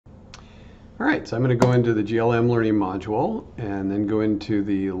All right, so I'm going to go into the GLM learning module and then go into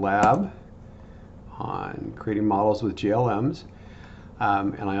the lab on creating models with GLMs.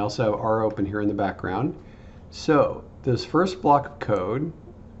 And I also have R open here in the background. So this first block of code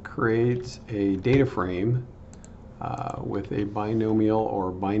creates a data frame with a binomial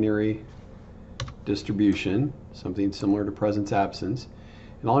or binary distribution, something similar to presence absence.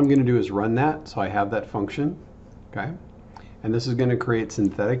 And all I'm going to do is run that, so I have that function. Okay. And this is going to create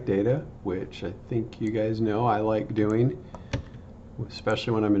synthetic data, which I think you guys know I like doing,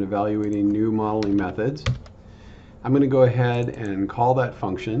 especially when I'm evaluating new modeling methods. I'm going to go ahead and call that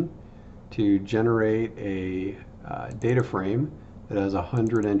function to generate a data frame that has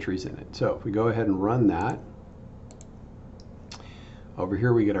 100 entries in it. So if we go ahead and run that, over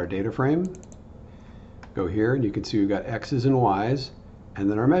here we get our data frame. Go here and you can see we've got X's and Y's and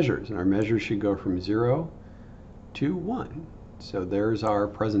then our measures. And our measures should go from 0 to 1. So there's our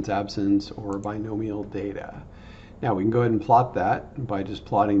presence absence or binomial data. Now we can go ahead and plot that by just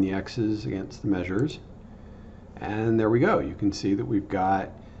plotting the X's against the measures. And there we go. You can see that we've got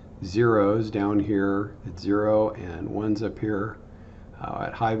zeros down here at 0 and 1's up here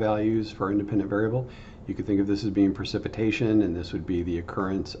at high values for our independent variable. You could think of this as being precipitation, and this would be the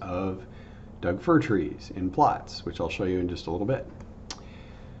occurrence of Doug fir trees in plots, which I'll show you in just a little bit.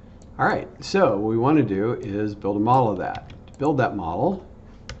 All right, so what we want to do is build a model of that. To build that model,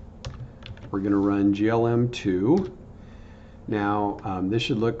 we're going to run GLM2. Now, this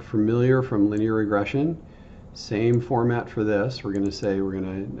should look familiar from linear regression. Same format for this. We're going to say we're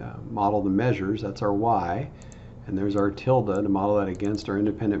going to model the measures. That's our Y. And there's our tilde to model that against our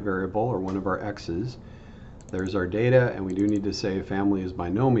independent variable or one of our X's. There's our data, and we do need to say family is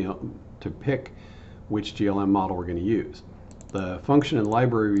binomial to pick which GLM model we're going to use. The function and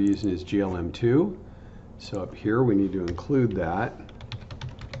library we're using is GLM2. So up here we need to include that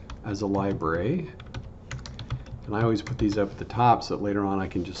as a library. And I always put these up at the top so that later on I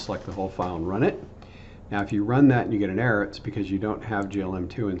can just select the whole file and run it. Now if you run that and you get an error, it's because you don't have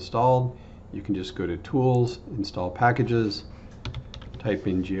GLM2 installed. You can just go to Tools, Install Packages, type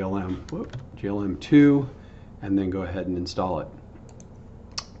in GLM2, and then go ahead and install it,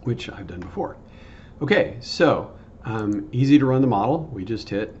 which I've done before. Okay, so easy to run the model. We just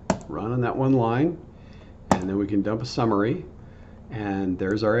hit run on that one line, and then we can dump a summary, and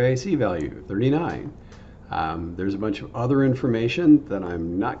there's our AIC value, 39. There's a bunch of other information that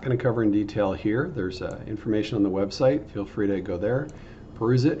I'm not going to cover in detail here. There's information on the website. Feel free to go there,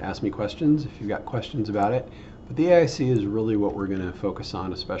 peruse it, ask me questions if you've got questions about it. But the AIC is really what we're going to focus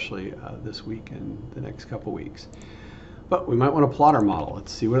on, especially this week and the next couple weeks. But we might want to plot our model.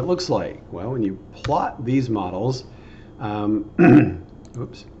 Let's see what it looks like. Well, when you plot these models,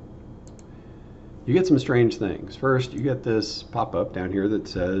 oops, you get some strange things. First, you get this pop-up down here that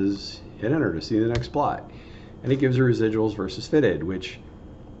says hit enter to see the next plot. And it gives you residuals versus fitted, which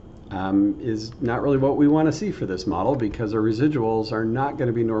is not really what we want to see for this model because our residuals are not going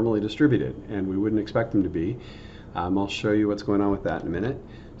to be normally distributed, and we wouldn't expect them to be. I'll show you what's going on with that in a minute.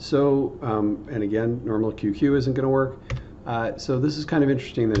 So, and again, normal QQ isn't going to work. So this is kind of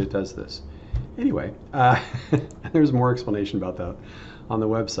interesting that it does this. Anyway, there's more explanation about that on the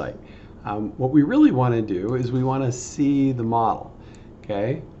website. What we really want to do is we want to see the model,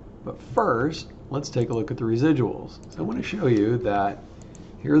 okay? But first, let's take a look at the residuals. So I want to show you that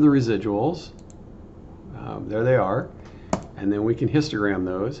here are the residuals. There they are. And then we can histogram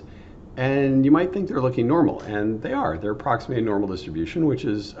those. And you might think they're looking normal, and they are. They're approximately a normal distribution, which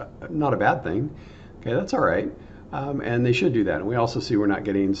is not a bad thing. Okay, that's all right. And they should do that. And we also see we're not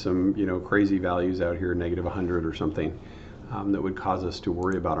getting some, crazy values out here, negative 100 or something, that would cause us to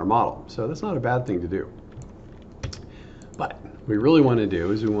worry about our model. So that's not a bad thing to do. But what we really want to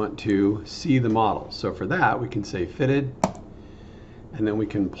do is we want to see the model. So for that, we can say fitted, and then we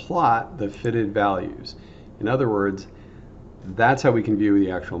can plot the fitted values. In other words, that's how we can view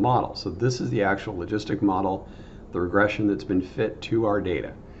the actual model. So this is the actual logistic model, the regression that's been fit to our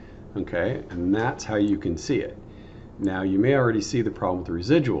data. Okay, and that's how you can see it. Now you may already see the problem with the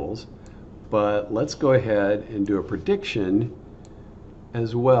residuals, but let's go ahead and do a prediction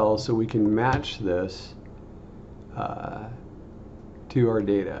as well so we can match this to our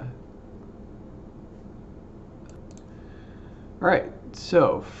data. All right,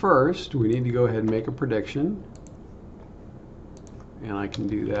 so first we need to go ahead and make a prediction. And I can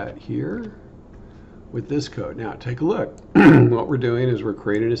do that here with this code. Now take a look. What we're doing is we're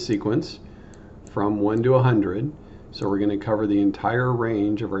creating a sequence from 1 to 100. So we're going to cover the entire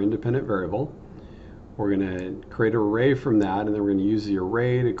range of our independent variable. We're going to create an array from that, and then we're going to use the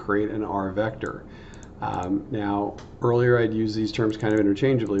array to create an R vector. Now, earlier I'd use these terms kind of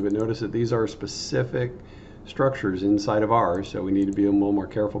interchangeably, but notice that these are specific structures inside of R, so we need to be a little more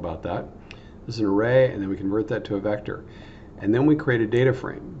careful about that. This is an array, and then we convert that to a vector. And then we create a data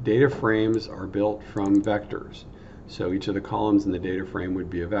frame. Data frames are built from vectors. So each of the columns in the data frame would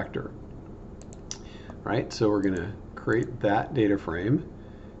be a vector. Right, so we're going to create that data frame,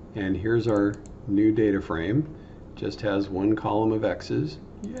 and here's our new data frame. Just has one column of x's.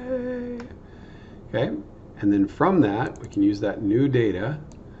 Yay! Okay, and then from that, we can use that new data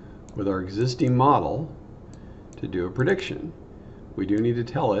with our existing model to do a prediction. We do need to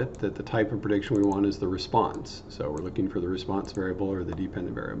tell it that the type of prediction we want is the response. So we're looking for the response variable or the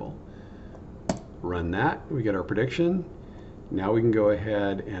dependent variable. Run that, we get our prediction. Now we can go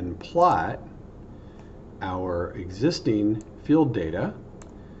ahead and plot our existing field data,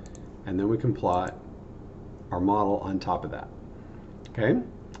 and then we can plot our model on top of that. Okay,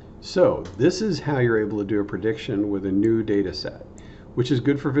 so this is how you're able to do a prediction with a new data set, which is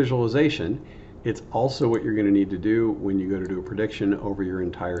good for visualization. It's also what you're going to need to do when you go to do a prediction over your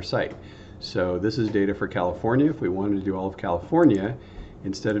entire site. So this is data for California. If we wanted to do all of California,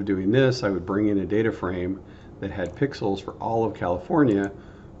 instead of doing this, I would bring in a data frame that had pixels for all of California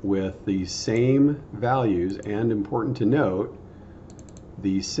with the same values, and important to note,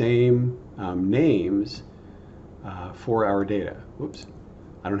 the same names for our data. Whoops,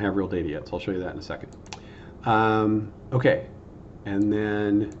 I don't have real data yet, so I'll show you that in a second. Okay, and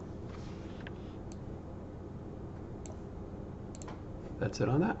then that's it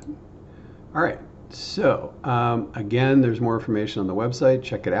on that. All right, so again, there's more information on the website.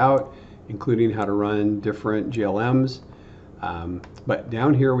 Check it out, including how to run different GLMs. But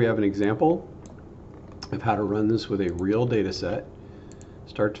down here we have an example of how to run this with a real data set,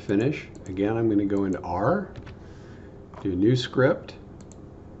 start to finish. Again, I'm going to go into R, do a new script,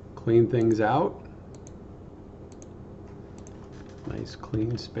 clean things out. Nice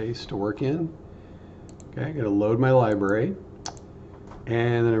clean space to work in. Okay, I'm going to load my library,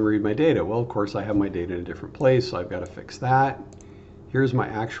 and then I read my data. Well, of course, I have my data in a different place, so I've got to fix that. Here's my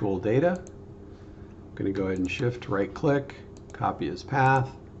actual data. I'm going to go ahead and shift right click, copy as path,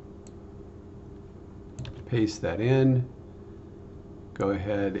 paste that in, go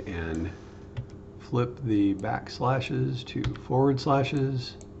ahead and flip the backslashes to forward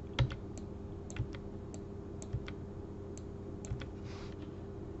slashes.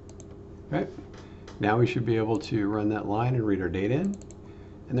 Okay, now we should be able to run that line and read our data in,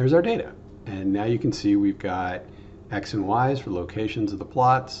 and there's our data. And now you can see we've got X and Y's for locations of the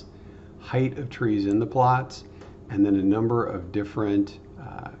plots, height of trees in the plots, and then a number of different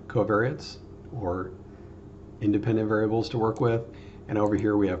covariates or independent variables to work with. And over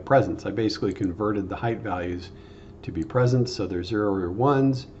here we have presents. I basically converted the height values to be presents, so there's 0 or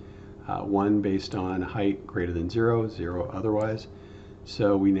 1s, 1 based on height greater than 0, 0 otherwise.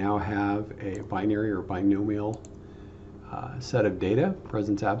 So we now have a binary or binomial set of data,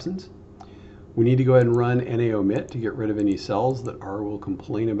 presence, absence. We need to go ahead and run NA-omit to get rid of any cells that R will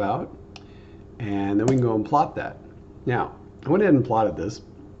complain about. And then we can go and plot that. Now, I went ahead and plotted this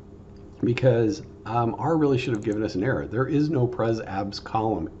because R really should have given us an error. There is no pres-abs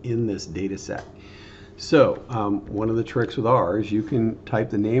column in this data set. So one of the tricks with R is you can type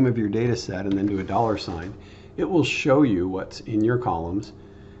the name of your data set and then do a $sign. It will show you what's in your columns,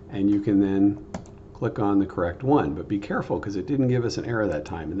 and you can then click on the correct one. But be careful, because it didn't give us an error that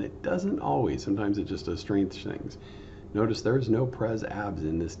time, and it doesn't always. Sometimes it just does strange things. Notice there is no pres-abs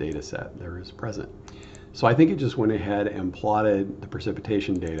in this data set. There is present. So I think it just went ahead and plotted the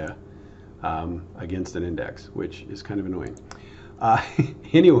precipitation data against an index, which is kind of annoying.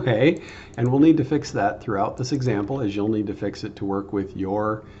 Anyway, and we'll need to fix that throughout this example, as you'll need to fix it to work with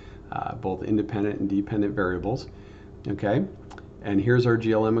your both independent and dependent variables. Okay, and here's our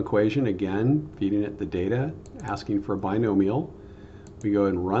GLM equation, again, feeding it the data, asking for a binomial. We go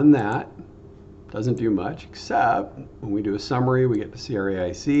and run that. Doesn't do much, except when we do a summary, we get to see our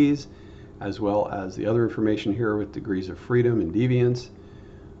AICs, as well as the other information here with degrees of freedom and deviance.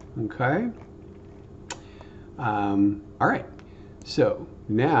 Okay. All right. So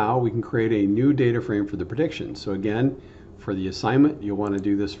now we can create a new data frame for the prediction. So again, for the assignment, you'll want to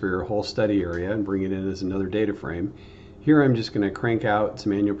do this for your whole study area and bring it in as another data frame. Here I'm just going to crank out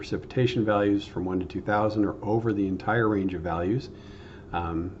some annual precipitation values from 1 to 2,000 or over the entire range of values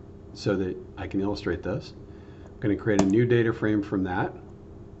so that I can illustrate this. I'm going to create a new data frame from that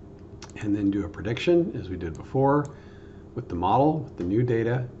and then do a prediction as we did before with the model, with the new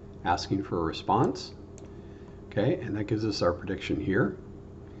data, asking for a response. Okay, and that gives us our prediction here.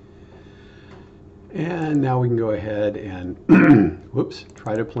 And now we can go ahead and whoops,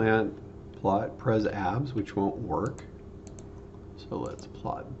 try to plot pres abs, which won't work. So let's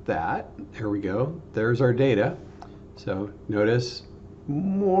plot that. There we go. There's our data. So notice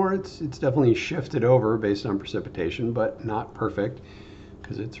it's definitely shifted over based on precipitation, but not perfect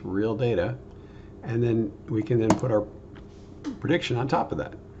because it's real data. And then we can then put our prediction on top of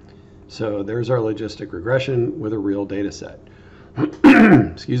that. So there's our logistic regression with a real data set.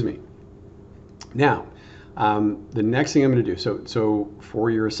 Excuse me. Now, the next thing I'm going to do, so for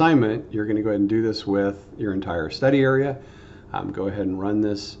your assignment, you're going to go ahead and do this with your entire study area. Go ahead and run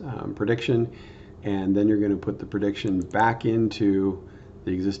this prediction, and then you're going to put the prediction back into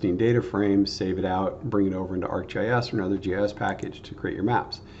the existing data frame, save it out, bring it over into ArcGIS or another GIS package to create your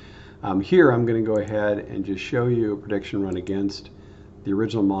maps. Here I'm going to go ahead and just show you a prediction run against the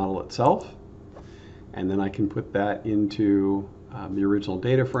original model itself, and then I can put that into the original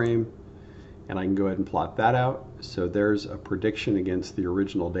data frame, and I can go ahead and plot that out. So there's a prediction against the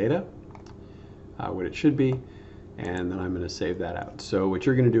original data, what it should be, and then I'm going to save that out. So what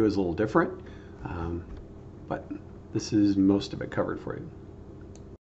you're going to do is a little different, but this is most of it covered for you.